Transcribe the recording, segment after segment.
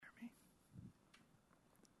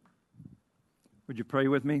Would you pray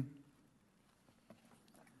with me?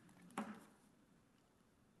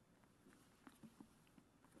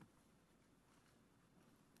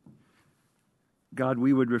 God,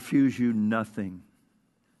 we would refuse you nothing.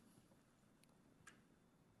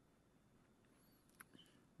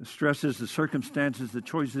 The stresses, the circumstances, the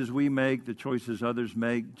choices we make, the choices others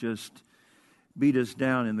make just beat us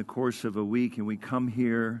down in the course of a week, and we come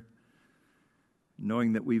here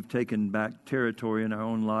knowing that we've taken back territory in our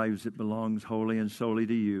own lives that belongs wholly and solely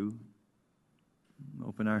to you.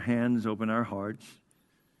 Open our hands, open our hearts.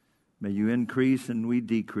 May you increase and we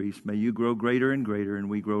decrease. May you grow greater and greater and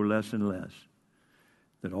we grow less and less,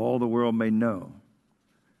 that all the world may know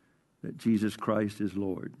that Jesus Christ is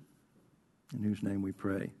Lord, in whose name we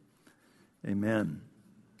pray. Amen.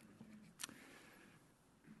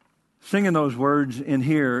 Singing those words in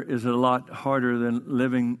here is a lot harder than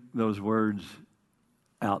living those words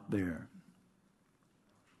out there.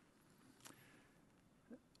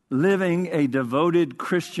 Living a devoted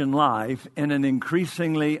Christian life in an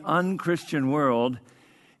increasingly unchristian world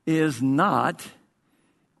is not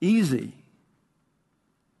easy.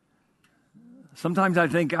 Sometimes I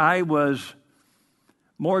think I was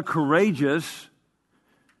more courageous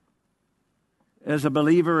as a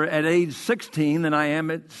believer at age 16 than I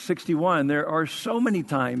am at 61. There are so many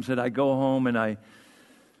times that I go home and I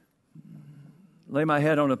lay my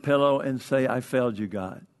head on a pillow and say, I failed you,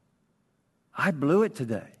 God. I blew it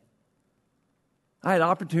today. I had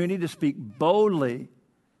opportunity to speak boldly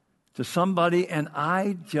to somebody and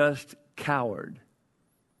I just cowered.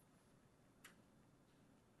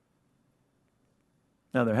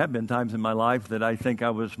 Now, there have been times in my life that I think I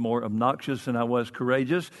was more obnoxious than I was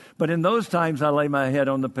courageous. But in those times, I lay my head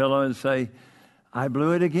on the pillow and say, I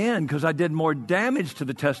blew it again because I did more damage to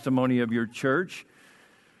the testimony of your church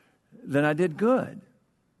than I did good.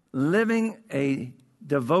 Living a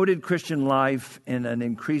devoted Christian life in an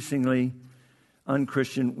increasingly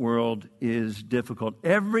unchristian world is difficult.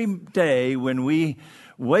 Every day when we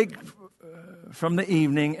wake from the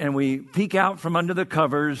evening and we peek out from under the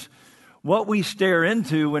covers, what we stare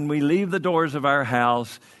into when we leave the doors of our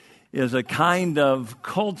house is a kind of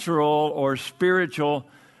cultural or spiritual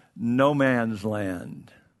no man's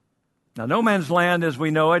land. Now, no man's land as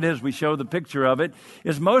we know it, as we show the picture of it,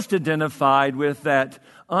 is most identified with that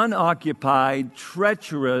unoccupied,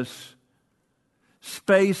 treacherous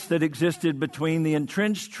space that existed between the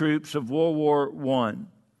entrenched troops of World War I.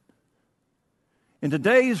 In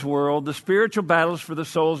today's world, the spiritual battles for the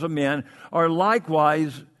souls of men are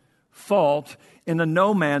likewise fought in the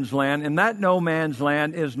no man's land, and that no man's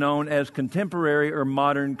land is known as contemporary or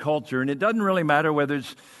modern culture. And it doesn't really matter whether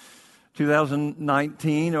it's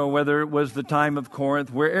 2019 or whether it was the time of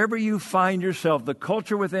Corinth. Wherever you find yourself, the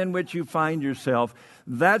culture within which you find yourself,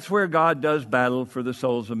 that's where God does battle for the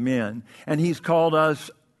souls of men. And He's called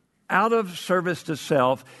us out of service to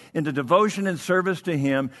self into devotion and service to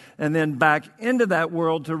Him, and then back into that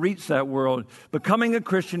world to reach that world. Becoming a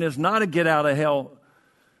Christian is not a get out of hell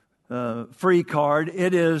free card.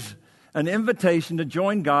 It is an invitation to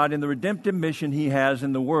join God in the redemptive mission He has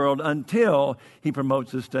in the world until He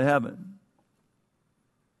promotes us to heaven.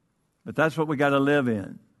 But that's what we got to live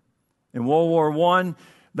in. In World War I,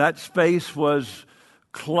 that space was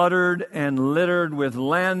cluttered and littered with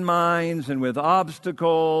landmines and with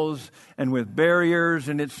obstacles and with barriers,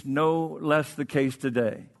 and it's no less the case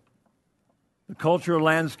today. The cultural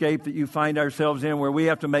landscape that you find ourselves in, where we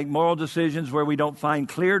have to make moral decisions, where we don't find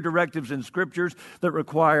clear directives in Scriptures that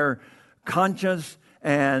require conscience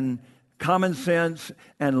and common sense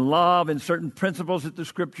and love and certain principles that the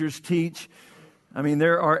Scriptures teach. I mean,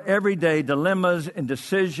 there are everyday dilemmas and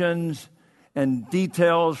decisions and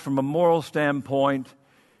details from a moral standpoint,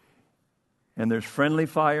 and there's friendly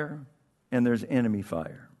fire and there's enemy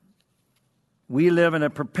fire. We live in a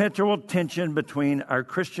perpetual tension between our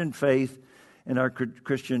Christian faith and our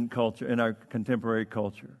Christian culture, in our contemporary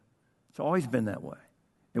culture. It's always been that way.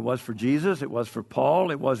 It was for Jesus, it was for Paul,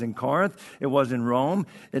 it was in Corinth, it was in Rome,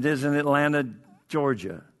 it is in Atlanta,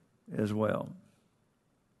 Georgia as well.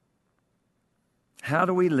 How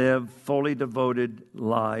do we live fully devoted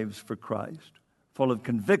lives for Christ? Full of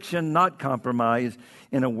conviction, not compromise,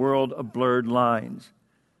 in a world of blurred lines.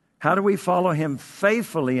 How do we follow Him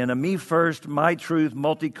faithfully in a me first, my truth,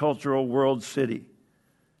 multicultural world city?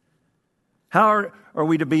 How are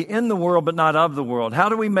we to be in the world but not of the world? How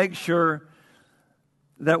do we make sure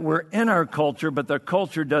that we're in our culture but the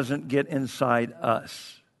culture doesn't get inside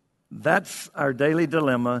us? That's our daily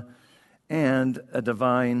dilemma and a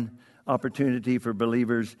divine opportunity for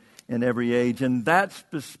believers in every age. And that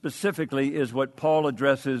specifically is what Paul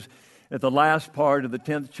addresses at the last part of the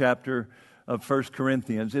 10th chapter of 1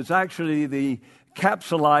 Corinthians. It's actually the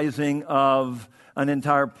capsulizing of an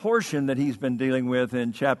entire portion that he's been dealing with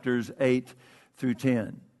in chapters 8 through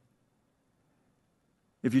 10.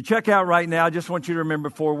 If you check out right now, I just want you to remember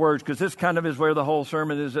 4 words, because this kind of is where the whole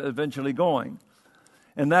sermon is eventually going.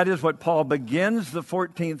 And that is what Paul begins the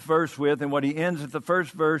 14th verse with, and what he ends at the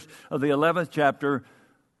first verse of the 11th chapter: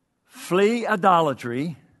 flee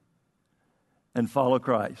idolatry and follow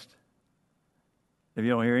Christ. If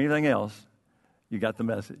you don't hear anything else, you got the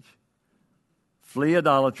message. Flee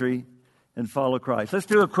idolatry and follow Christ. Let's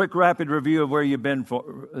do a quick rapid review of where you've been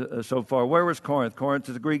so far. Where was Corinth? Corinth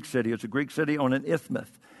is a Greek city. It's a Greek city on an isthmus.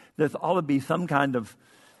 There's ought to be some kind of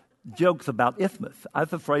jokes about isthmus. I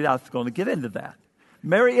was afraid I was going to get into that.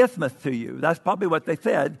 Merry Isthmus to you. That's probably what they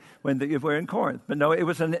said when they were in Corinth. But no, it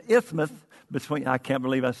was an isthmus between, I can't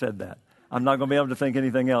believe I said that. I'm not going to be able to think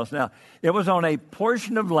anything else. Now, it was on a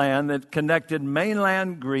portion of land that connected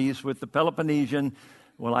mainland Greece with the Peloponnesian,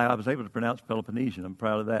 well, I was able to pronounce Peloponnesian, I'm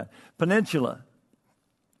proud of that, peninsula.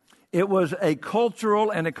 It was a cultural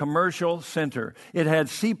and a commercial center. It had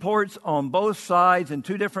seaports on both sides and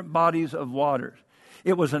 2 different bodies of water.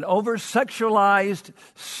 It was an over-sexualized,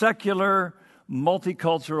 secular,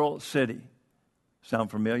 multicultural city. Sound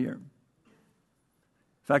familiar?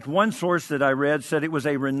 In fact, one source that I read said it was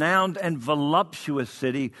a renowned and voluptuous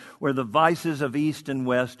city where the vices of East and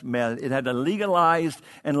West met. It had a legalized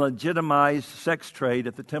and legitimized sex trade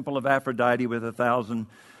at the temple of Aphrodite with 1,000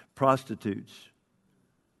 prostitutes.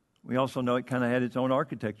 We also know it kind of had its own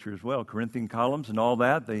architecture as well. Corinthian columns and all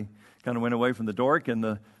that. They kind of went away from the Doric and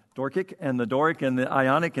the Doric and the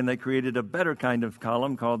Ionic, and they created a better kind of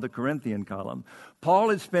column called the Corinthian column. Paul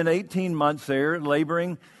had spent 18 months there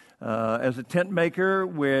laboring as a tent maker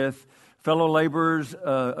with fellow laborers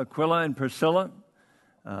Aquila and Priscilla.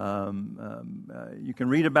 You can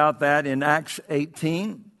read about that in Acts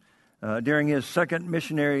 18 during his second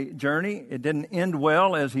missionary journey. It didn't end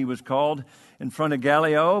well, as he was called in front of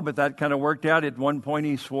Gallio, but that kind of worked out. At one point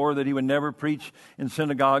he swore that he would never preach in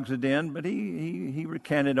synagogues again, but he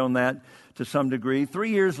recanted on that to some degree.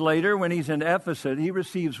 3 years later, when he's in Ephesus, he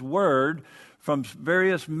receives word from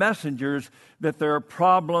various messengers that there are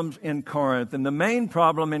problems in Corinth. And the main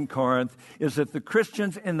problem in Corinth is that the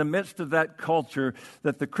Christians in the midst of that culture,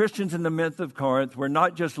 that the Christians in the midst of Corinth were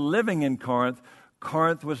not just living in Corinth,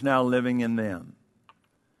 Corinth was now living in them.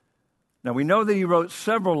 Now, we know that he wrote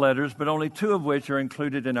several letters, but only 2 of which are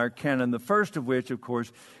included in our canon. The first of which, of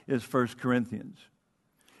course, is 1 Corinthians.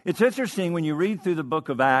 It's interesting when you read through the book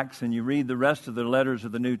of Acts and you read the rest of the letters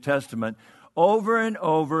of the New Testament, over and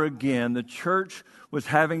over again, the church was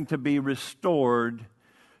having to be restored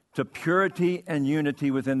to purity and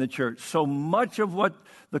unity within the church. So much of what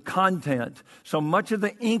the content, so much of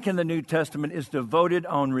the ink in the New Testament is devoted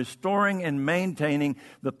on restoring and maintaining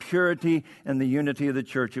the purity and the unity of the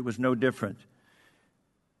church. It was no different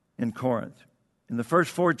in Corinth. In the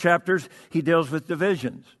first 4 chapters, he deals with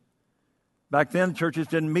divisions. Back then, churches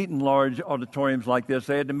didn't meet in large auditoriums like this.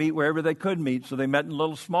 They had to meet wherever they could meet, so they met in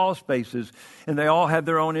little small spaces, and they all had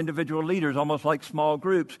their own individual leaders, almost like small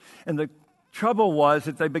groups. And the trouble was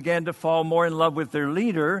that they began to fall more in love with their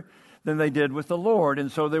leader than they did with the Lord.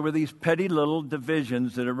 And so there were these petty little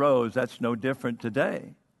divisions that arose. That's no different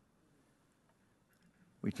today.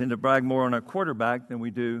 We tend to brag more on our quarterback than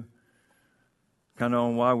we do kind of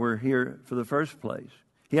on why we're here for the first place.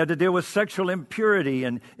 He had to deal with sexual impurity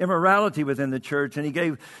and immorality within the church, and he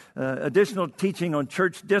gave additional teaching on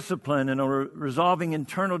church discipline and on resolving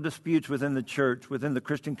internal disputes within the church, within the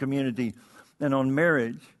Christian community, and on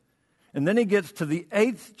marriage. And then he gets to the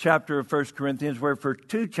 8th chapter of 1 Corinthians, where for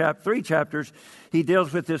 3 chapters, he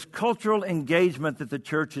deals with this cultural engagement that the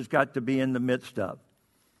church has got to be in the midst of,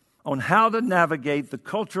 on how to navigate the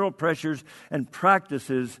cultural pressures and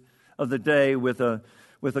practices of the day with a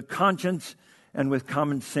conscience and with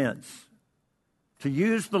common sense. To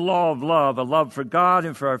use the law of love, a love for God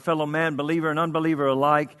and for our fellow man, believer and unbeliever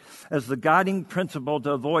alike, as the guiding principle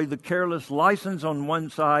to avoid the careless license on one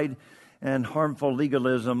side and harmful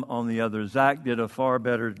legalism on the other. Zach did a far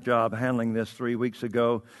better job handling this 3 weeks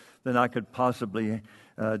ago than I could possibly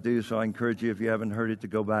do, so I encourage you, if you haven't heard it, to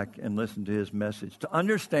go back and listen to his message. To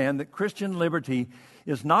understand that Christian liberty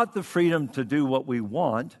is not the freedom to do what we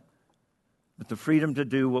want, but the freedom to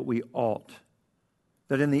do what we ought.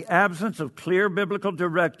 That in the absence of clear biblical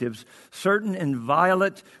directives, certain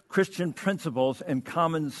inviolate Christian principles and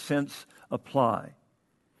common sense apply.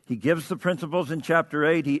 He gives the principles in chapter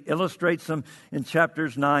 8. He illustrates them in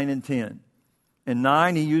chapters 9 and 10. In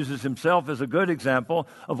 9, he uses himself as a good example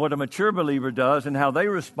of what a mature believer does and how they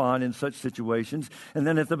respond in such situations. And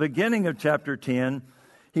then at the beginning of chapter 10,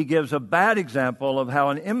 he gives a bad example of how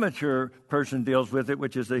an immature person deals with it,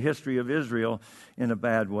 which is the history of Israel in a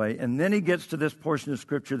bad way. And then he gets to this portion of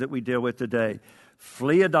Scripture that we deal with today.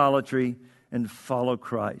 Flee idolatry and follow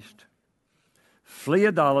Christ. Flee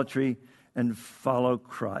idolatry and follow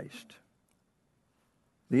Christ.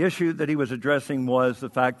 The issue that he was addressing was the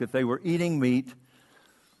fact that they were eating meat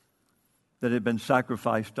that had been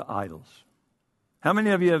sacrificed to idols. How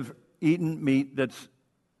many of you have eaten meat that's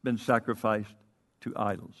been sacrificed to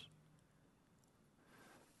idols?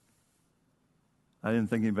 I didn't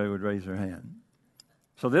think anybody would raise their hand.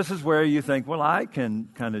 So this is where you think, well, I can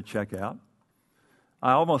kind of check out.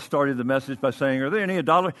 I almost started the message by saying, are there any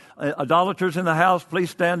idolaters in the house? Please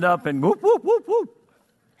stand up and whoop, whoop, whoop, whoop.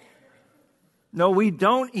 No, we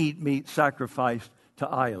don't eat meat sacrificed to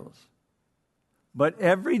idols. But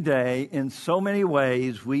every day, in so many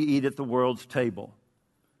ways, we eat at the world's table.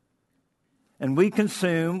 And we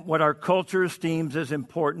consume what our culture esteems as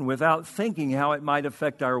important without thinking how it might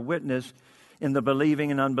affect our witness in the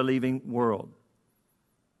believing and unbelieving world.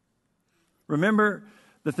 Remember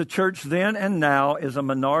that the church then and now is a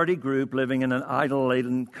minority group living in an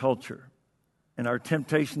idol-laden culture. And our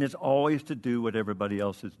temptation is always to do what everybody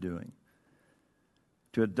else is doing.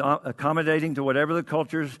 To accommodating to whatever the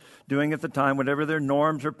culture's doing at the time, whatever their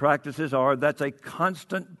norms or practices are. That's a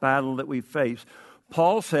constant battle that we face.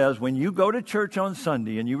 Paul says when you go to church on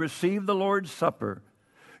Sunday and you receive the Lord's Supper,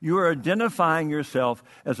 you are identifying yourself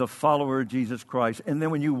as a follower of Jesus Christ. And then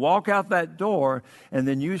when you walk out that door and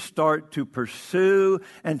then you start to pursue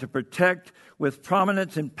and to protect with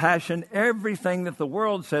prominence and passion everything that the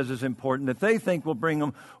world says is important, that they think will bring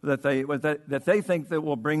them, that they think that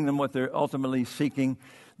will bring them what they're ultimately seeking,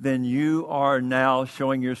 then you are now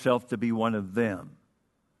showing yourself to be one of them.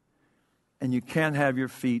 And you can't have your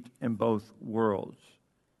feet in both worlds.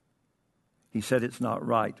 He said it's not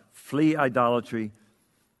right. Flee idolatry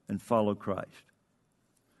and follow Christ.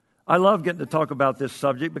 I love getting to talk about this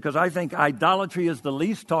subject because I think idolatry is the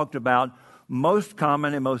least talked about, most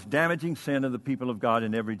common and most damaging sin of the people of God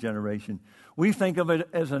in every generation. We think of it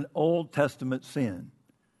as an Old Testament sin.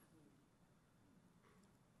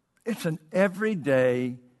 It's an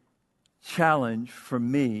everyday challenge for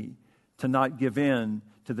me to not give in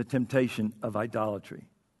to the temptation of idolatry.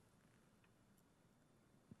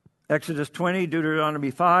 Exodus 20,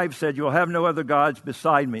 Deuteronomy 5 said, "You'll have no other gods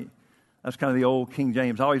beside me." That's kind of the old King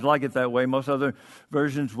James. I always like it that way. Most other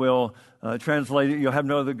versions will translate it, "You'll have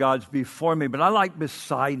no other gods before me." But I like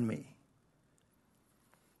 "beside me."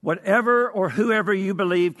 Whatever or whoever you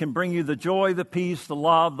believe can bring you the joy, the peace, the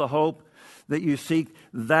love, the hope that you seek,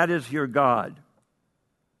 that is your God.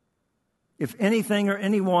 If anything or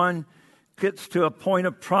anyone gets to a point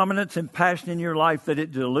of prominence and passion in your life that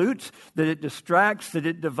it dilutes, that it distracts, that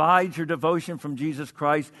it divides your devotion from Jesus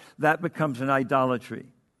Christ, that becomes an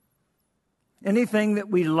idolatry. Anything that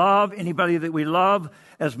we love, anybody that we love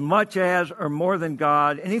as much as or more than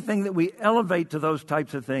God, anything that we elevate to those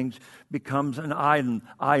types of things becomes an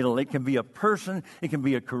idol. It can be a person, it can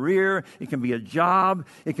be a career, it can be a job,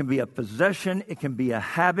 it can be a possession, it can be a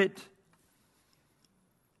habit,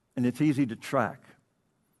 and it's easy to track.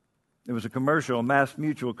 There was a commercial, a Mass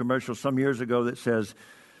Mutual commercial some years ago that says,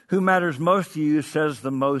 "Who matters most to you says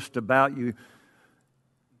the most about you."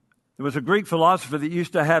 There was a Greek philosopher that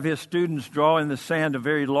used to have his students draw in the sand a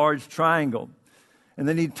very large triangle. And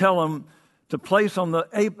then he'd tell them to place on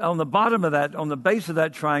the bottom of that, on the base of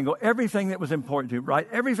that triangle, everything that was important to you, right?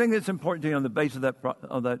 Everything that's important to you on the base of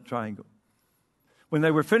that triangle. When they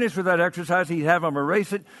were finished with that exercise, he'd have them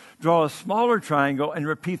erase it, draw a smaller triangle, and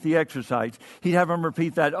repeat the exercise. He'd have them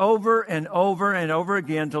repeat that over and over and over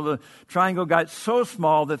again until the triangle got so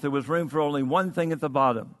small that there was room for only one thing at the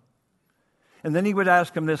bottom. And then he would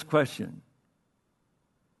ask them this question: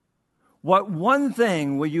 what one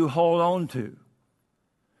thing will you hold on to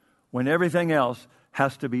when everything else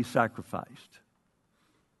has to be sacrificed?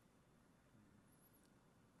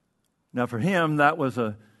 Now, for him, that was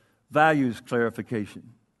a values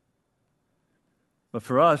clarification. But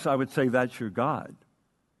for us, I would say that's your God.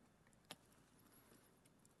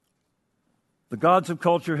 The gods of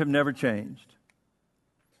culture have never changed.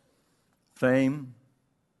 Fame,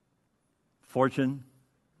 fortune,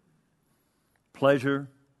 pleasure,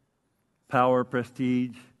 power,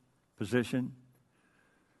 prestige, position,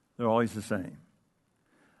 they're always the same.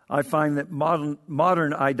 I find that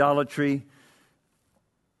modern idolatry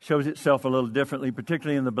shows itself a little differently,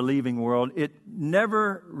 particularly in the believing world. It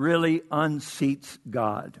never really unseats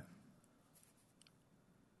God.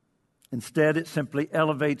 Instead, it simply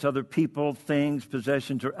elevates other people, things,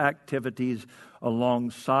 possessions, or activities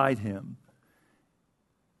alongside Him.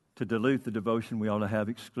 to dilute the devotion we ought to have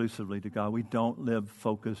exclusively to God. We don't live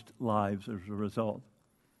focused lives as a result.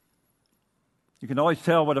 You can always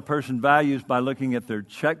tell what a person values by looking at their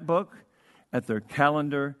checkbook, at their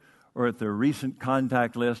calendar, or at their recent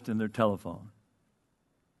contact list in their telephone.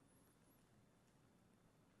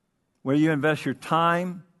 Where you invest your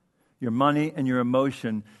time, your money, and your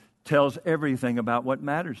emotion tells everything about what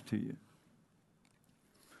matters to you.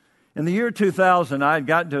 In the year 2000, I had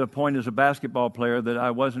gotten to a point as a basketball player that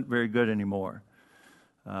I wasn't very good anymore.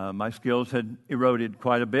 My skills had eroded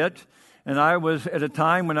quite a bit. And I was at a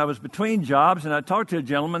time when I was between jobs, and I talked to a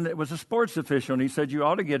gentleman that was a sports official, and he said, you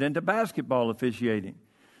ought to get into basketball officiating.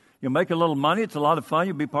 You'll make a little money. It's a lot of fun.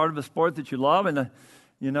 You'll be part of a sport that you love. And,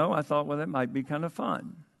 I thought, well, that might be kind of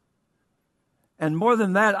fun. And more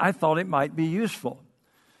than that, I thought it might be useful.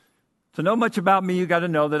 To know much about me, you got to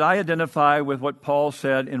know that I identify with what Paul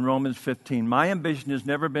said in Romans 15. My ambition has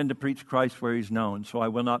never been to preach Christ where he's known, so I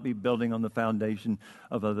will not be building on the foundation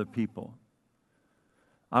of other people.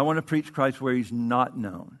 I want to preach Christ where he's not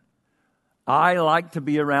known. I like to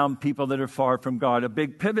be around people that are far from God. A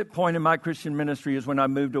big pivot point in my Christian ministry is when I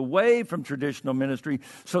moved away from traditional ministry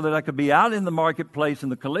so that I could be out in the marketplace in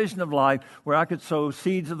the collision of life where I could sow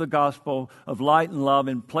seeds of the gospel of light and love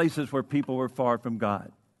in places where people were far from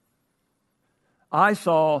God. I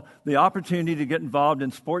saw the opportunity to get involved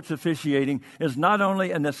in sports officiating as not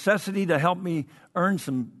only a necessity to help me earn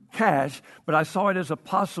some cash, but I saw it as a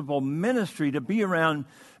possible ministry to be around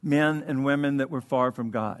men and women that were far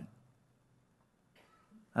from God.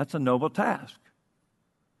 That's a noble task.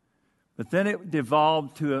 But then it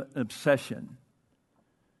devolved to an obsession.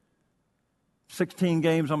 16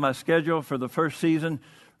 games on my schedule for the first season,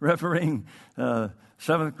 refereeing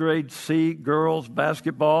 7th grade C girls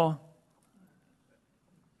basketball.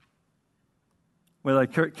 Where I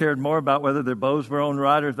cared more about whether their bows were on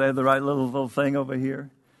right or if they had the right little thing over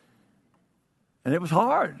here. And it was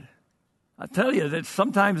hard. I tell you, it's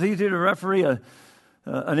sometimes easier to referee an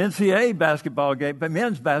NCAA basketball game, but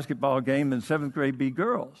men's basketball game than 7th grade B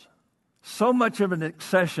girls. So much of an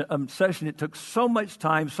obsession, it took so much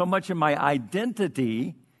time, so much of my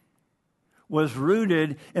identity was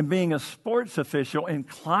rooted in being a sports official and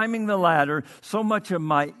climbing the ladder. So much of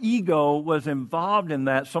my ego was involved in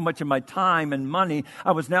that, so much of my time and money.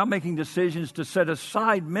 I was now making decisions to set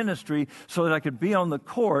aside ministry so that I could be on the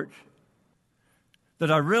court,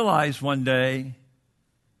 that I realized one day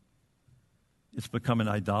it's become an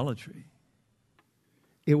idolatry.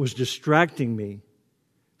 It was distracting me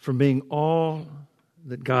from being all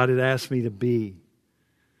that God had asked me to be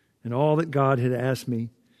and all that God had asked me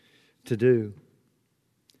to do.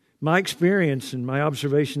 My experience and my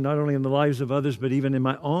observation, not only in the lives of others, but even in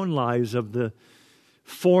my own lives of the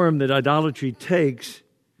form that idolatry takes,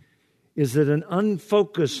 is that an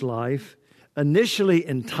unfocused life initially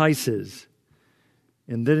entices,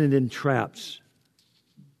 and then it entraps,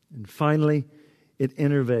 and finally it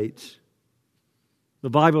enervates. The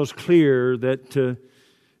Bible is clear that to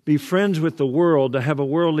be friends with the world, to have a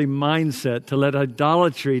worldly mindset, to let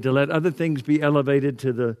idolatry, to let other things be elevated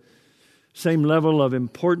to the same level of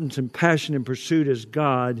importance and passion and pursuit as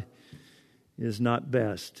God is not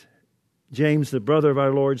best. James, the brother of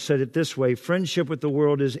our Lord, said it this way: friendship with the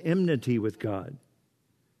world is enmity with God.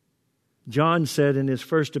 John said in his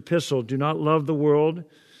first epistle, do not love the world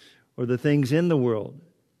or the things in the world.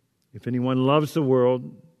 If anyone loves the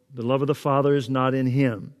world, the love of the Father is not in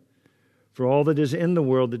him. For all that is in the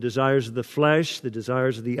world, the desires of the flesh, the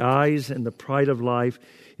desires of the eyes, and the pride of life,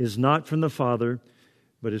 is not from the Father,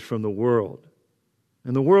 but is from the world.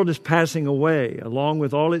 And the world is passing away, along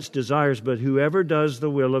with all its desires, but whoever does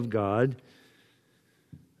the will of God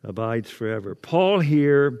abides forever. Paul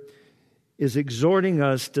here is exhorting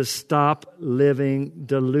us to stop living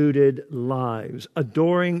deluded lives,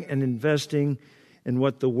 adoring and investing in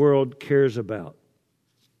what the world cares about.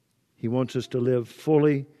 He wants us to live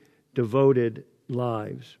fully devoted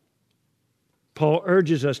lives. Paul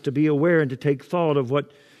urges us to be aware and to take thought of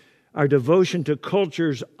what our devotion to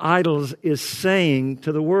culture's idols is saying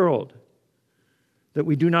to the world. That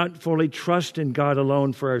we do not fully trust in God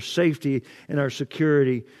alone for our safety and our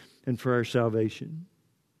security and for our salvation.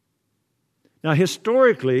 Now,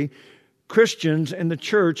 historically, Christians and the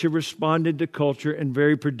church have responded to culture in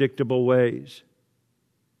very predictable ways.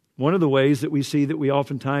 One of the ways that we see that we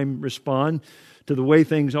oftentimes respond to the way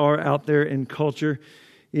things are out there in culture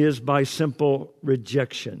is by simple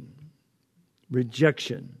rejection.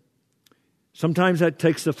 Rejection. Sometimes that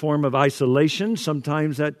takes the form of isolation.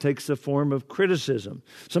 Sometimes that takes the form of criticism.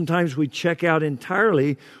 Sometimes we check out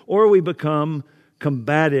entirely, or we become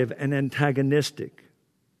combative and antagonistic.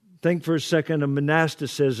 Think for a second of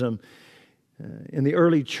monasticism in the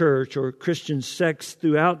early church or Christian sects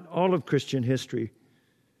throughout all of Christian history.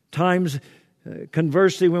 Times,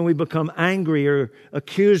 conversely, when we become angry or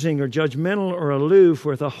accusing or judgmental or aloof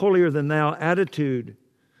with a holier-than-thou attitude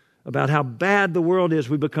about how bad the world is,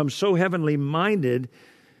 we become so heavenly minded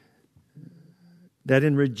that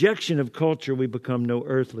in rejection of culture, we become no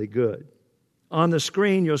earthly good. On the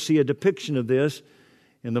screen, you'll see a depiction of this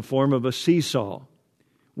in the form of a seesaw.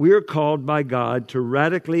 We are called by God to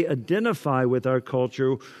radically identify with our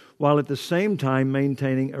culture while at the same time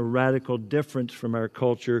maintaining a radical difference from our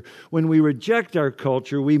culture. When we reject our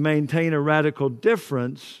culture, we maintain a radical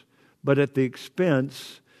difference, but at the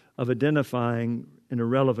expense of identifying in a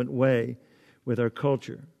relevant way with our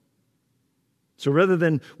culture. So rather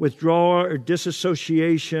than withdrawal or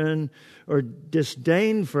disassociation or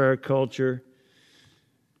disdain for our culture,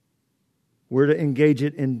 we're to engage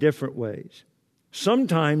it in different ways.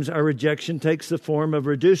 Sometimes our rejection takes the form of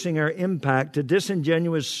reducing our impact to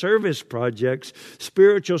disingenuous service projects,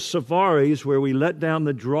 spiritual safaris where we let down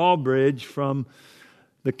the drawbridge from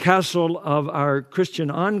the castle of our Christian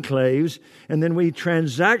enclaves, and then we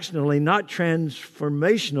transactionally, not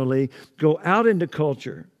transformationally, go out into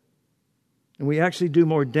culture. And we actually do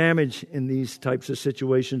more damage in these types of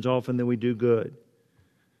situations often than we do good.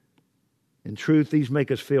 In truth, these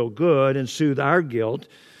make us feel good and soothe our guilt,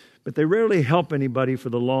 but they rarely help anybody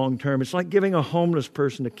for the long term. It's like giving a homeless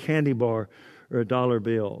person a candy bar or a dollar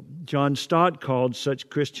bill. John Stott called such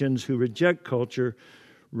Christians who reject culture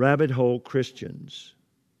rabbit hole Christians.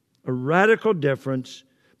 A radical difference,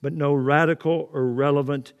 but no radical or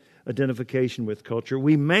relevant identification with culture.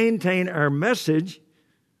 We maintain our message,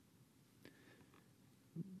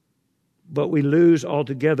 but we lose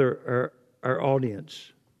altogether our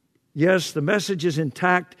audience. Yes, the message is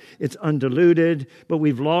intact, it's undiluted, but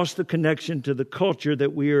we've lost the connection to the culture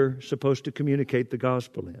that we are supposed to communicate the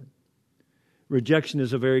gospel in. Rejection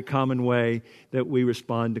is a very common way that we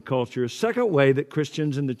respond to culture. A second way that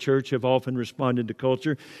Christians in the church have often responded to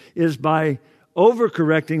culture is by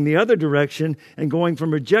overcorrecting the other direction and going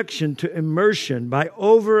from rejection to immersion, by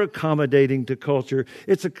over-accommodating to culture.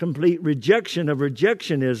 It's a complete rejection of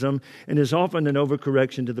rejectionism and is often an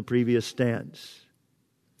overcorrection to the previous stance.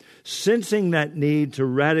 Sensing that need to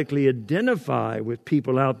radically identify with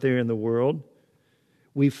people out there in the world,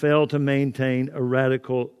 we fail to maintain a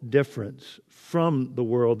radical difference from the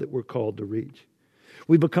world that we're called to reach.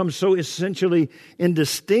 We become so essentially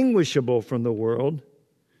indistinguishable from the world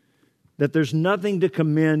that there's nothing to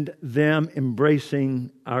commend them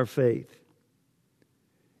embracing our faith.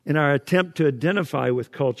 In our attempt to identify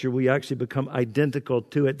with culture, we actually become identical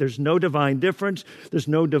to it. There's no divine difference. There's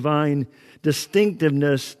no divine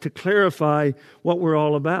distinctiveness to clarify what we're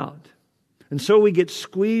all about. And so we get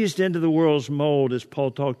squeezed into the world's mold, as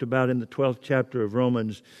Paul talked about in the 12th chapter of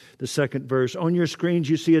Romans, the 2nd verse. On your screens,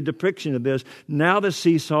 you see a depiction of this. Now the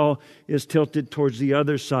seesaw is tilted towards the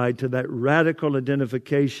other side, to that radical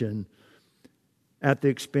identification at the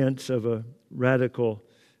expense of a radical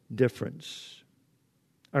difference.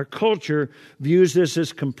 Our culture views this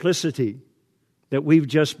as complicity, that we've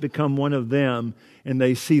just become one of them, and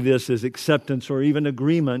they see this as acceptance or even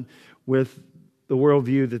agreement with the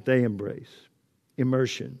worldview that they embrace.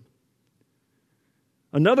 Immersion.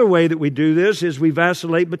 Another way that we do this is we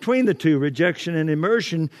vacillate between the two, rejection and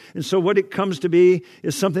immersion, and so what it comes to be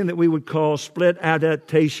is something that we would call split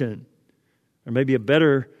adaptation, or maybe a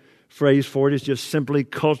better phrase for it is just simply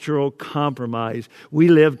cultural compromise. We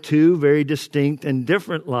live two very distinct and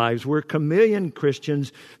different lives. We're chameleon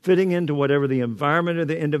Christians fitting into whatever the environment or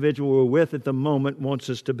the individual we're with at the moment wants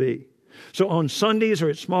us to be. So on Sundays or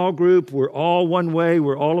at small group, we're all one way.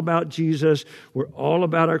 We're all about Jesus. We're all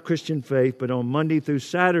about our Christian faith. But on Monday through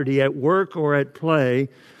Saturday, at work or at play,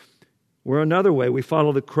 we're another way. We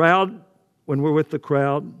follow the crowd when we're with the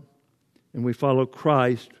crowd, and we follow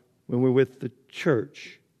Christ when we're with the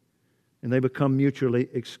church. And they become mutually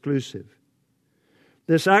exclusive.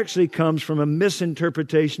 This actually comes from a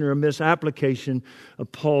misinterpretation or a misapplication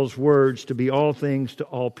of Paul's words to be all things to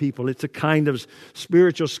all people. It's a kind of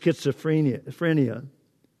spiritual schizophrenia.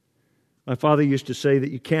 My father used to say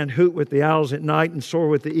that you can't hoot with the owls at night and soar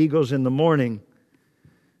with the eagles in the morning.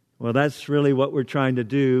 Well, that's really what we're trying to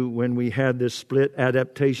do when we have this split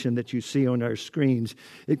adaptation that you see on our screens.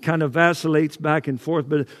 It kind of vacillates back and forth,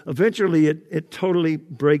 but eventually it totally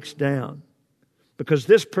breaks down. Because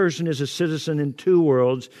this person is a citizen in two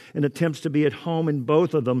worlds and attempts to be at home in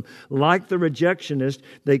both of them. Like the rejectionist,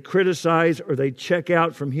 they criticize or they check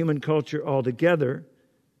out from human culture altogether.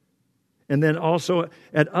 And then also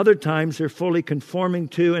at other times they're fully conforming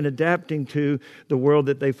to and adapting to the world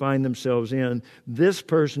that they find themselves in. This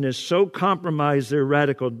person has so compromised their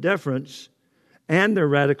radical difference and their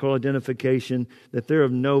radical identification that they're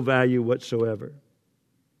of no value whatsoever.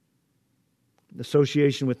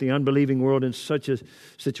 Association with the unbelieving world in such a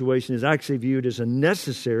situation is actually viewed as a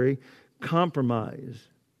necessary compromise.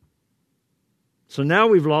 So now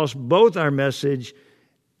we've lost both our message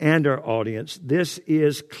and our audience. This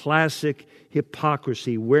is classic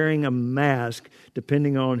hypocrisy, wearing a mask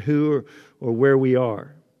depending on who or where we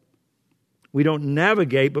are. We don't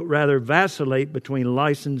navigate, but rather vacillate between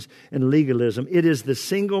license and legalism. It is the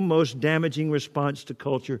single most damaging response to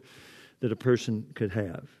culture that a person could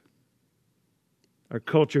have. Our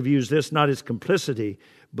culture views this not as complicity,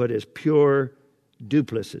 but as pure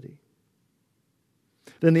duplicity.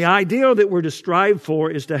 Then the ideal that we're to strive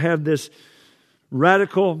for is to have this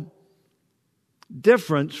radical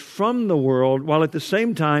difference from the world, while at the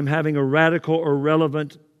same time having a radical or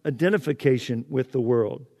relevant identification with the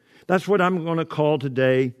world. That's what I'm going to call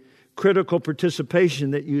today critical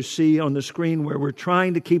participation that you see on the screen, where we're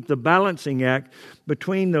trying to keep the balancing act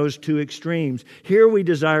between those two extremes. Here we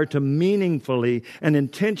desire to meaningfully and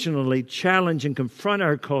intentionally challenge and confront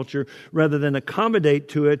our culture rather than accommodate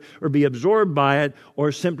to it or be absorbed by it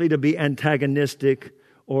or simply to be antagonistic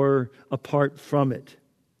or apart from it.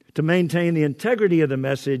 To maintain the integrity of the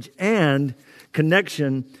message and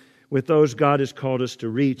connection with those God has called us to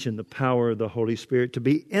reach in the power of the Holy Spirit, to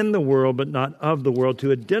be in the world but not of the world,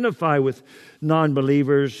 to identify with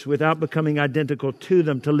non-believers without becoming identical to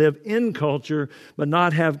them, to live in culture but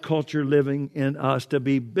not have culture living in us, to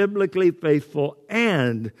be biblically faithful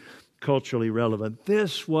and culturally relevant.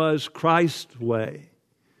 This was Christ's way.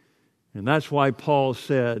 And that's why Paul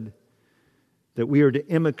said that we are to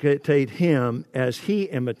imitate Him as He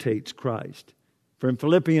imitates Christ. For in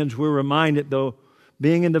Philippians we're reminded, though,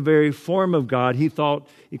 being in the very form of God, He thought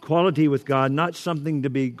equality with God not something to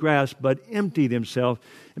be grasped, but emptied Himself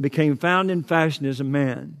and became found in fashion as a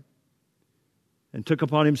man, and took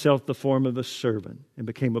upon Himself the form of a servant, and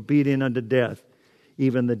became obedient unto death,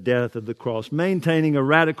 even the death of the cross. Maintaining a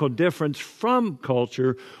radical difference from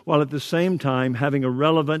culture, while at the same time having a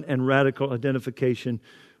relevant and radical identification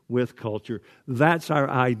with culture. That's our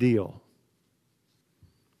ideal.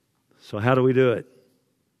 So how do we do it?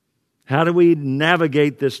 How do we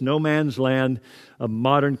navigate this no man's land of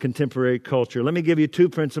modern contemporary culture? Let me give you 2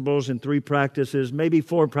 principles and 3 practices, maybe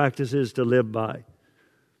 4 practices to live by.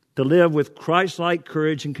 To live with Christ-like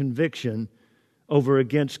courage and conviction over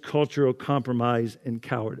against cultural compromise and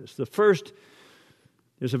cowardice. The first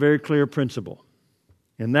is a very clear principle,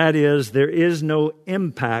 and that is there is no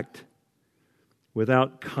impact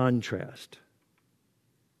without contrast.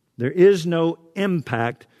 There is no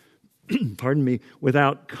impact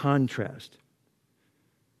without contrast.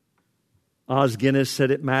 Os Guinness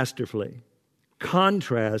said it masterfully.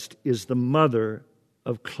 Contrast is the mother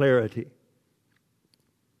of clarity.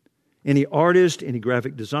 Any artist, any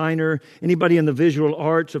graphic designer, anybody in the visual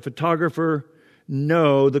arts, a photographer,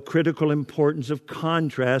 know the critical importance of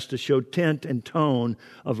contrast to show tint and tone,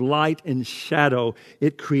 of light and shadow.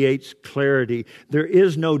 It creates clarity. There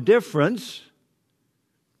is no difference.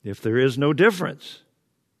 If there is no difference,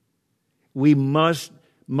 we must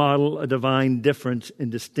model a divine difference and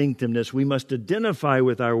distinctiveness. We must identify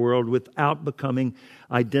with our world without becoming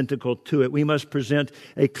identical to it. We must present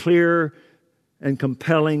a clear and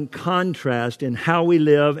compelling contrast in how we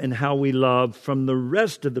live and how we love from the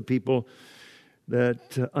rest of the people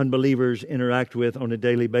that unbelievers interact with on a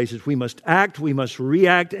daily basis. We must act, we must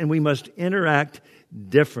react, and we must interact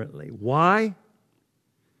differently. Why?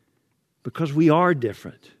 Because we are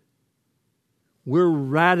different. We're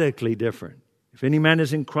radically different. If any man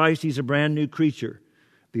is in Christ, he's a brand new creature.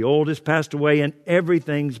 The old has passed away and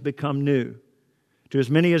everything's become new. To as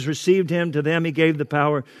many as received Him, to them He gave the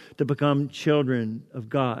power to become children of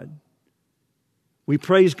God. We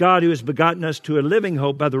praise God who has begotten us to a living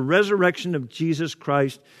hope by the resurrection of Jesus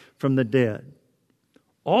Christ from the dead.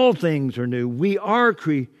 All things are new. We are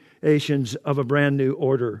creations of a brand new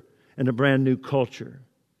order and a brand new culture.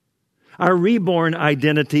 Our reborn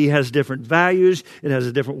identity has different values. It has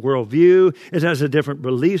a different worldview. It has a different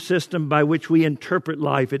belief system by which we interpret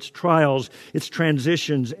life, its trials, its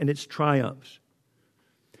transitions, and its triumphs.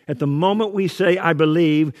 At the moment we say, I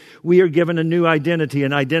believe, we are given a new identity,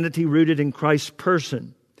 an identity rooted in Christ's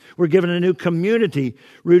person. We're given a new community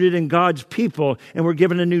rooted in God's people, and we're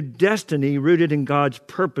given a new destiny rooted in God's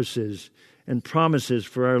purposes and promises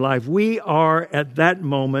for our life. We are, at that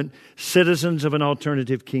moment, citizens of an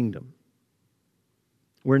alternative kingdom.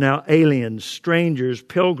 We're now aliens, strangers,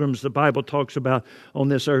 pilgrims, the Bible talks about on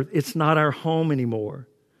this earth. It's not our home anymore.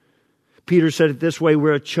 Peter said it this way,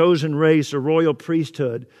 we're a chosen race, a royal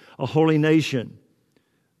priesthood, a holy nation,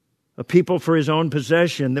 a people for His own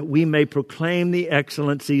possession, that we may proclaim the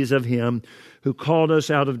excellencies of Him who called us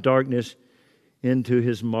out of darkness into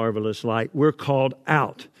His marvelous light. We're called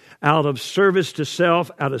out of service to self,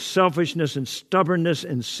 out of selfishness and stubbornness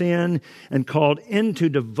and sin, and called into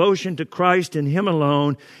devotion to Christ and Him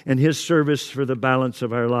alone and His service for the balance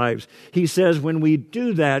of our lives. He says when we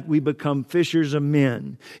do that, we become fishers of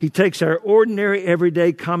men. He takes our ordinary,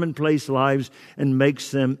 everyday, commonplace lives and makes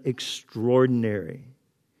them extraordinary.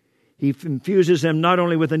 He infuses them not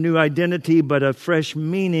only with a new identity, but a fresh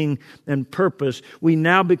meaning and purpose. We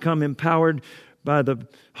now become empowered by the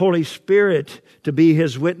Holy Spirit to be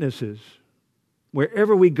His witnesses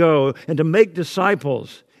wherever we go and to make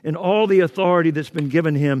disciples in all the authority that's been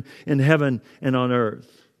given Him in heaven and on earth.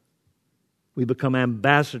 We become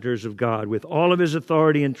ambassadors of God with all of His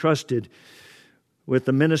authority entrusted with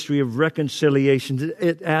the ministry of reconciliation.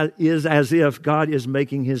 It is as if God is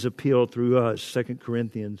making His appeal through us, 2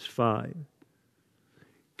 Corinthians 5.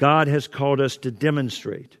 God has called us to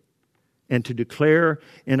demonstrate and to declare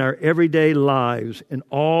in our everyday lives, in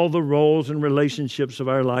all the roles and relationships of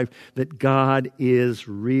our life, that God is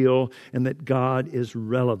real and that God is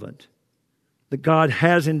relevant. That God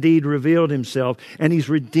has indeed revealed Himself and He's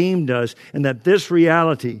redeemed us, and that this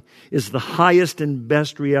reality is the highest and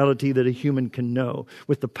best reality that a human can know,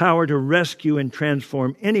 with the power to rescue and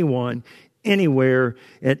transform anyone, anywhere,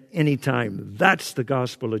 at any time. That's the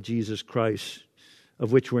gospel of Jesus Christ,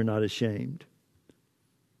 of which we're not ashamed.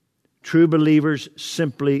 True believers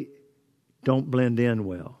simply don't blend in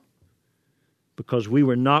well, because we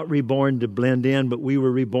were not reborn to blend in, but we were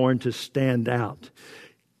reborn to stand out.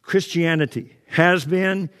 Christianity has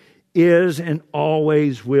been, is, and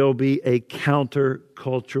always will be a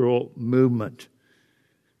countercultural movement.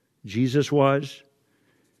 Jesus was,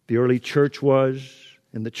 the early church was,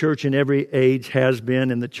 and the church in every age has been,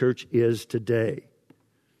 and the church is today.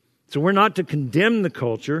 So we're not to condemn the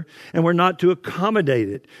culture, and we're not to accommodate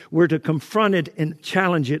it. We're to confront it and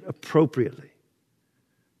challenge it appropriately.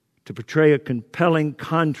 To portray a compelling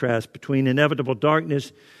contrast between inevitable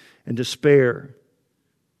darkness and despair,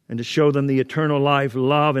 and to show them the eternal life,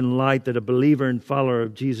 love, and light that a believer and follower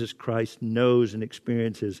of Jesus Christ knows and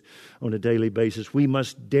experiences on a daily basis. We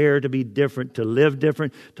must dare to be different, to live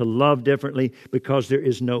different, to love differently, because there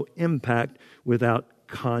is no impact without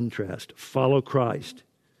contrast. Follow Christ.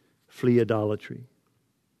 Flee idolatry.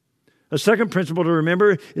 A second principle to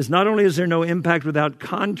remember is not only is there no impact without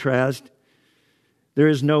contrast, there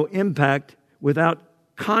is no impact without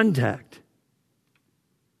contact.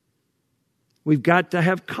 We've got to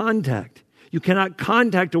have contact. You cannot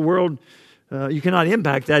contact a world, you cannot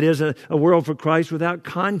impact, that is, a world for Christ without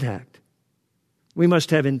contact. We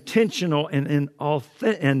must have intentional and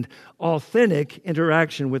authentic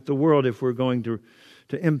interaction with the world if we're going to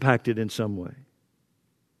impact it in some way.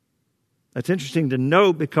 That's interesting to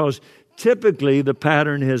note, because typically the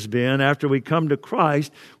pattern has been, after we come to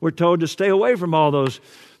Christ, we're told to stay away from all those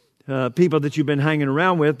people that you've been hanging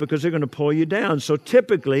around with, because they're going to pull you down. So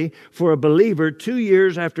typically, for a believer, 2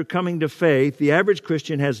 years after coming to faith, the average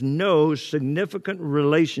Christian has no significant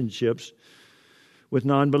relationships with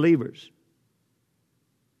non-believers.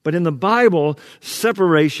 But in the Bible,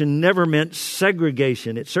 separation never meant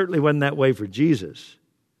segregation. It certainly wasn't that way for Jesus.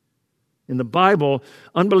 In the Bible,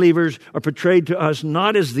 unbelievers are portrayed to us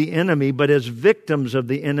not as the enemy, but as victims of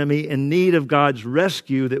the enemy in need of God's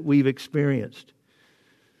rescue that we've experienced.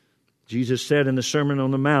 Jesus said in the Sermon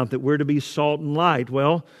on the Mount that we're to be salt and light.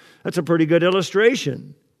 Well, that's a pretty good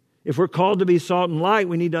illustration. If we're called to be salt and light,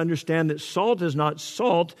 we need to understand that salt is not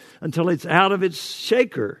salt until it's out of its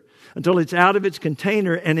shaker, until it's out of its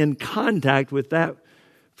container and in contact with that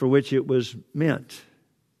for which it was meant.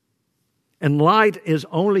 And light is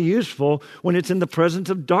only useful when it's in the presence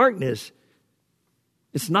of darkness.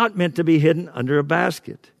 It's not meant to be hidden under a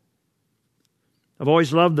basket. I've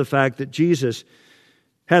always loved the fact that Jesus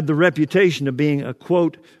had the reputation of being a,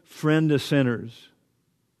 quote, friend of sinners.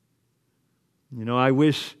 You know, I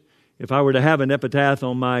wish if I were to have an epitaph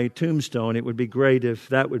on my tombstone, it would be great if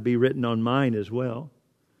that would be written on mine as well.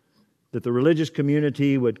 That the religious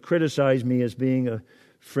community would criticize me as being a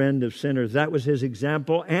friend of sinners. That was His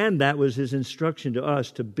example, and that was His instruction to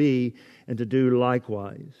us to be and to do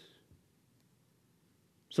likewise.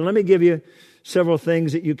 So let me give you several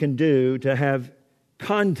things that you can do to have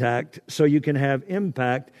contact so you can have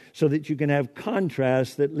impact, so that you can have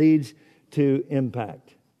contrast that leads to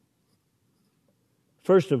impact.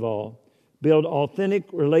 First of all, build authentic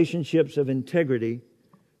relationships of integrity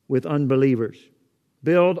with unbelievers.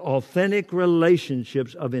 Build authentic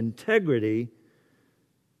relationships of integrity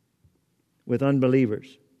with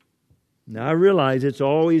unbelievers. Now, I realize it's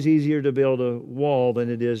always easier to build a wall than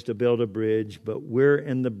it is to build a bridge, but we're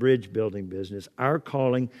in the bridge building business. Our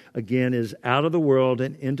calling, again, is out of the world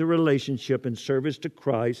and into relationship and service to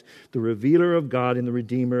Christ, the revealer of God and the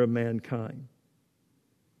Redeemer of mankind.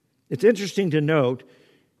 It's interesting to note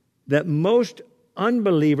that most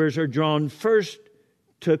unbelievers are drawn first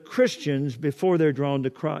to Christians before they're drawn to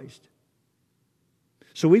Christ.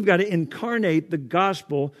 So we've got to incarnate the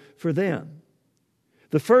gospel for them.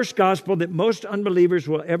 The first gospel that most unbelievers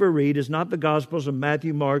will ever read is not the gospels of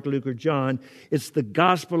Matthew, Mark, Luke, or John. It's the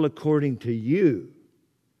gospel according to you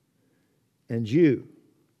and you.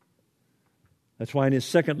 That's why in his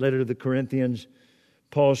second letter to the Corinthians,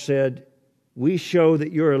 Paul said, "We show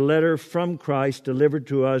that you're a letter from Christ delivered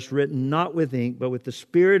to us, written not with ink, but with the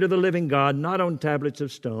Spirit of the living God, not on tablets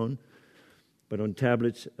of stone, but on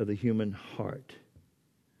tablets of the human heart."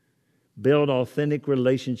 Build authentic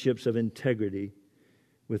relationships of integrity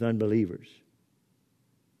with unbelievers.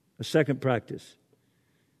 A second practice.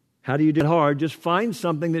 How do you do it hard? Just find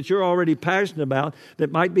something that you're already passionate about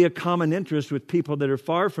that might be a common interest with people that are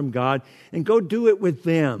far from God, and go do it with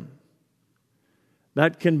them.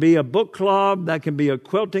 That can be a book club, that can be a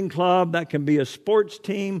quilting club, that can be a sports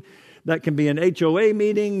team, that can be an HOA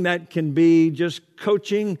meeting, that can be just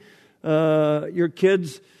coaching your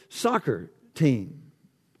kids' soccer team.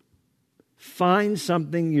 Find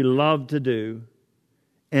something you love to do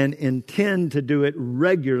and intend to do it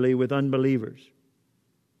regularly with unbelievers.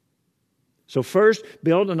 So first,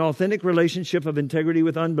 build an authentic relationship of integrity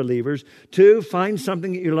with unbelievers. 2, find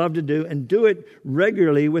something that you love to do and do it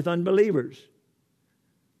regularly with unbelievers.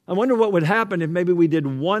 I wonder what would happen if maybe we did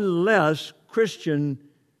one less Christian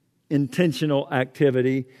intentional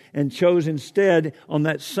activity and chose instead on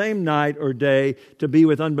that same night or day to be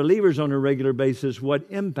with unbelievers on a regular basis, what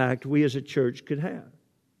impact we as a church could have.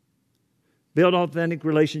 Build authentic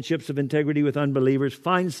relationships of integrity with unbelievers.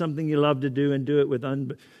 Find something you love to do and do it with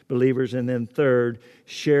unbelievers. And then third,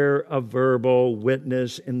 share a verbal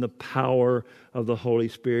witness in the power of the Holy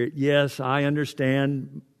Spirit. Yes, I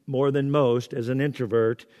understand more than most as an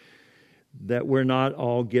introvert that we're not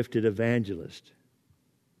all gifted evangelists,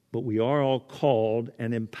 but we are all called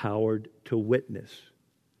and empowered to witness.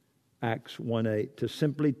 Acts 1:8, to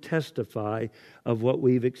simply testify of what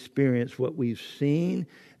we've experienced, what we've seen,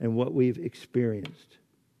 and what we've experienced.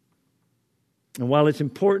 And while it's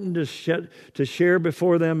important to share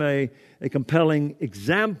before them a compelling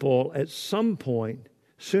example, at some point,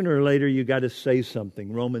 sooner or later, you got to say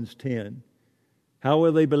something. Romans 10. How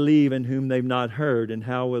will they believe in whom they've not heard? And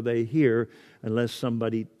how will they hear unless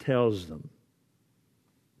somebody tells them?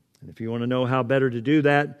 And if you want to know how better to do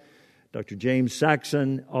that, Dr. James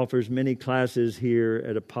Saxon offers many classes here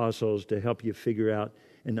at Apostles to help you figure out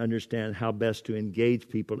and understand how best to engage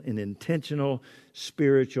people in intentional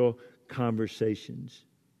spiritual conversations.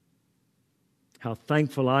 How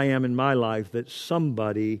thankful I am in my life that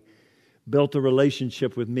somebody built a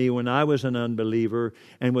relationship with me when I was an unbeliever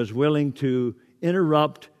and was willing to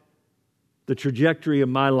interrupt the trajectory of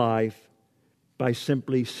my life by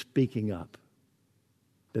simply speaking up.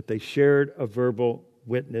 That they shared a verbal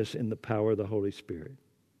witness in the power of the Holy Spirit.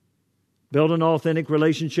 Build an authentic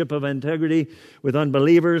relationship of integrity with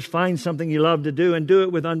unbelievers. Find something you love to do and do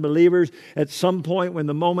it with unbelievers. At some point when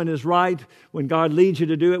the moment is right, when God leads you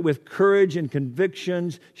to do it with courage and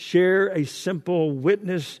convictions, share a simple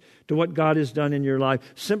witness to what God has done in your life.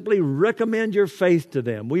 Simply recommend your faith to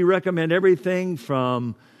them. We recommend everything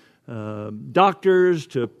from doctors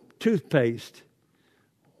to toothpaste.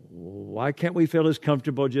 Why can't we feel as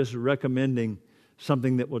comfortable just recommending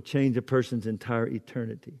something that will change a person's entire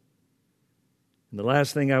eternity? And the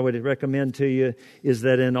last thing I would recommend to you is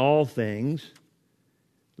that in all things,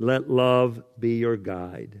 let love be your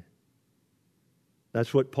guide.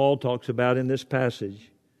 That's what Paul talks about in this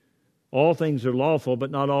passage. All things are lawful,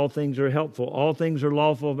 but not all things are helpful. All things are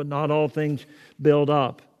lawful, but not all things build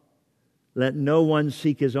up. Let no one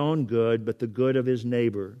seek his own good, but the good of his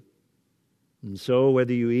neighbor. And so,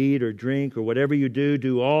 whether you eat or drink or whatever you do,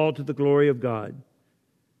 do all to the glory of God.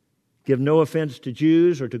 Give no offense to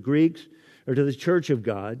Jews or to Greeks or to the church of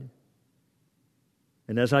God.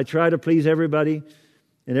 And as I try to please everybody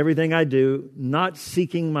in everything I do, not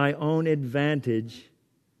seeking my own advantage,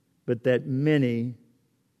 but that many,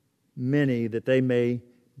 that they may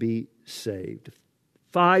be saved.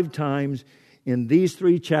 5 times in these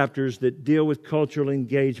 3 chapters that deal with cultural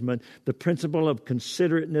engagement, the principle of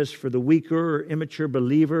considerateness for the weaker or immature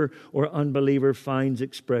believer or unbeliever finds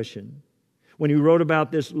expression. When he wrote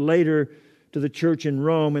about this later to the church in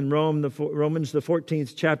Rome, Romans the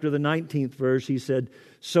 14th chapter, the 19th verse, he said,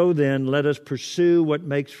 "So then, let us pursue what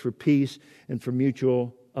makes for peace and for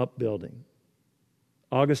mutual upbuilding.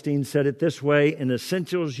 Augustine said it this way: in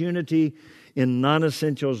essentials, unity; in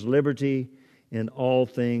non-essentials, liberty; in all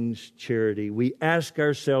things, charity. We ask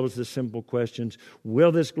ourselves the simple questions: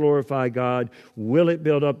 will this glorify God? Will it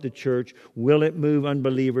build up the church? Will it move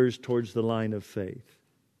unbelievers towards the line of faith?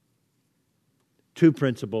 2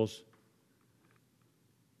 principles,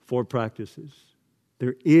 4 practices.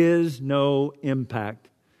 There is no impact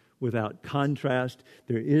without contrast.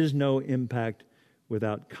 There is no impact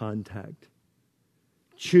without contact.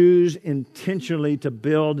 Choose intentionally to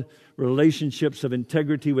build relationships of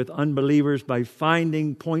integrity with unbelievers by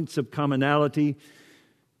finding points of commonality.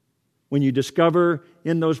 When you discover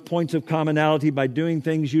in those points of commonality by doing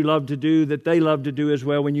things you love to do that they love to do as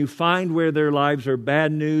well, when you find where their lives are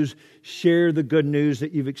bad news, share the good news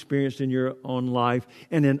that you've experienced in your own life.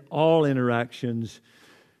 And in all interactions,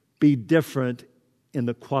 be different in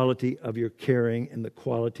the quality of your caring and the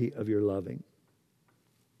quality of your loving.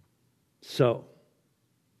 So,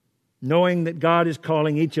 knowing that God is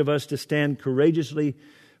calling each of us to stand courageously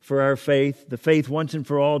for our faith, the faith once and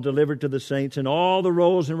for all delivered to the saints, and all the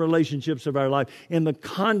roles and relationships of our life, in the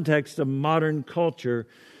context of modern culture,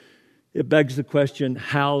 it begs the question,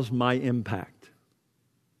 how's my impact?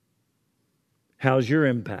 How's your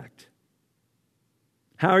impact?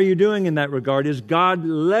 How are you doing in that regard? Is God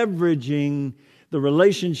leveraging the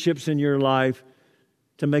relationships in your life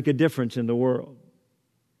to make a difference in the world?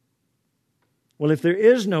 Well, if there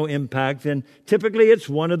is no impact, then typically it's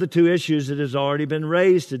one of the 2 issues that has already been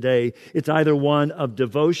raised today. It's either one of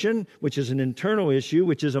devotion, which is an internal issue,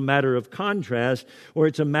 which is a matter of contrast, or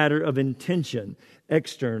it's a matter of intention,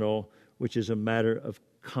 external, which is a matter of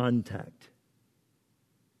contact.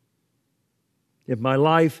 If my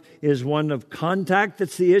life is one of contact,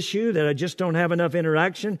 that's the issue, that I just don't have enough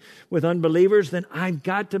interaction with unbelievers, then I've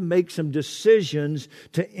got to make some decisions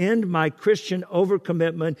to end my Christian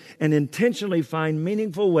overcommitment and intentionally find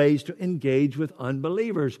meaningful ways to engage with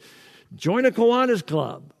unbelievers. Join a Kiwanis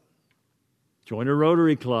club. Join a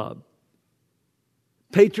Rotary club.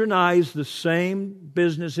 Patronize the same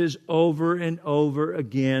businesses over and over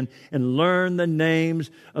again and learn the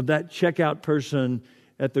names of that checkout person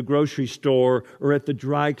at the grocery store or at the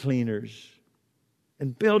dry cleaners,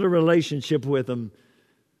 and build a relationship with them.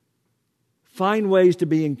 Find ways to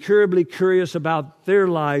be incurably curious about their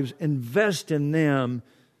lives. Invest in them.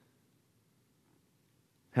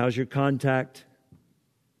 How's your contact?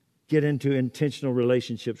 Get into intentional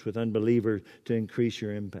relationships with unbelievers to increase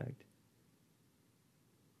your impact.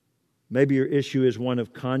 Maybe your issue is one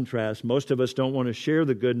of contrast. Most of us don't want to share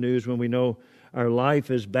the good news when we know our life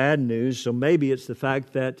is bad news. So maybe it's the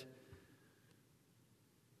fact that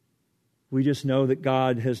we just know that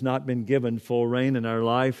God has not been given full reign in our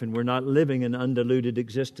life and we're not living an undiluted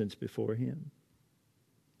existence before Him.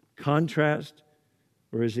 Contrast,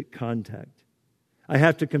 or is it contact? I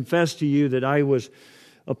have to confess to you that I was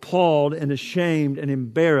appalled and ashamed and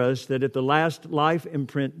embarrassed that at the last Life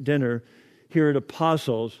Imprint dinner here at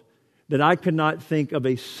Apostles, that I could not think of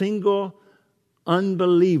a single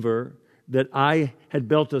unbeliever that I had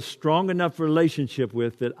built a strong enough relationship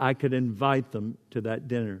with that I could invite them to that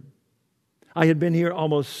dinner. I had been here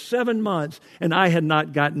almost 7 months, and I had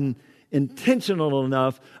not gotten intentional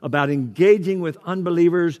enough about engaging with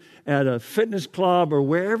unbelievers at a fitness club or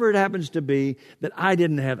wherever it happens to be, that I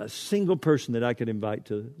didn't have a single person that I could invite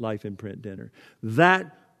to Life Imprint dinner.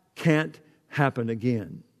 That can't happen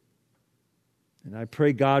again. And I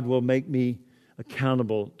pray God will make me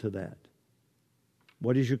accountable to that.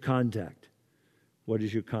 What is your contact? What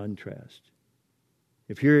is your contrast?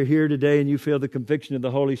 If you're here today and you feel the conviction of the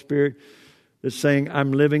Holy Spirit that's saying,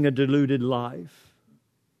 I'm living a deluded life,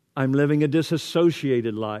 I'm living a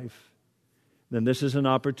disassociated life, then this is an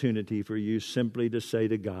opportunity for you simply to say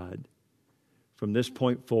to God, from this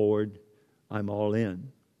point forward, I'm all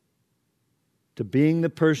in. To being the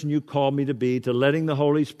person you called me to be, to letting the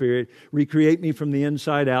Holy Spirit recreate me from the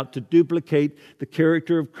inside out, to duplicate the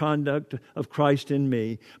character of conduct of Christ in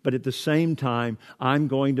me. But at the same time, I'm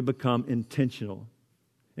going to become intentional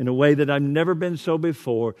in a way that I've never been so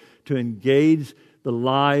before to engage the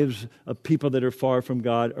lives of people that are far from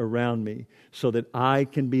God around me so that I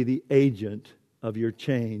can be the agent of your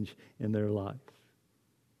change in their life.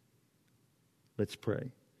 Let's pray.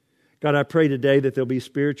 God, I pray today that there'll be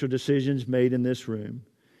spiritual decisions made in this room.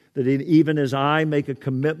 That even as I make a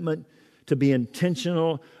commitment to be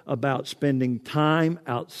intentional about spending time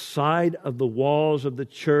outside of the walls of the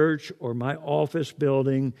church or my office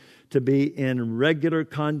building, to be in regular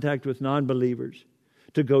contact with non-believers,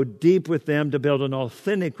 to go deep with them, to build an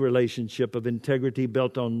authentic relationship of integrity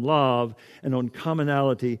built on love and on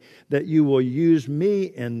commonality, that you will use me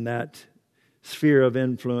in that sphere of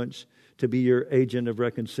influence to be your agent of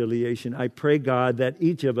reconciliation. I pray, God, that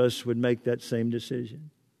each of us would make that same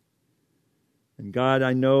decision. And God,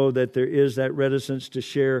 I know that there is that reticence to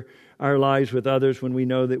share our lives with others when we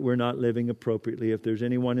know that we're not living appropriately. If there's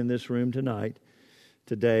anyone in this room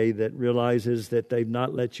today that realizes that they've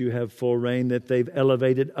not let you have full reign, that they've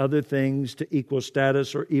elevated other things to equal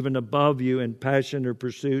status or even above you in passion or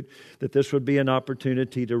pursuit, that this would be an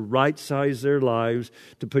opportunity to right-size their lives,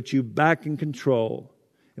 to put you back in control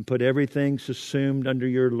and put everything subsumed under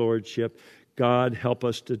your lordship. God, help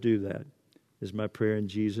us to do that, is my prayer in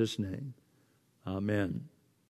Jesus' name. Amen.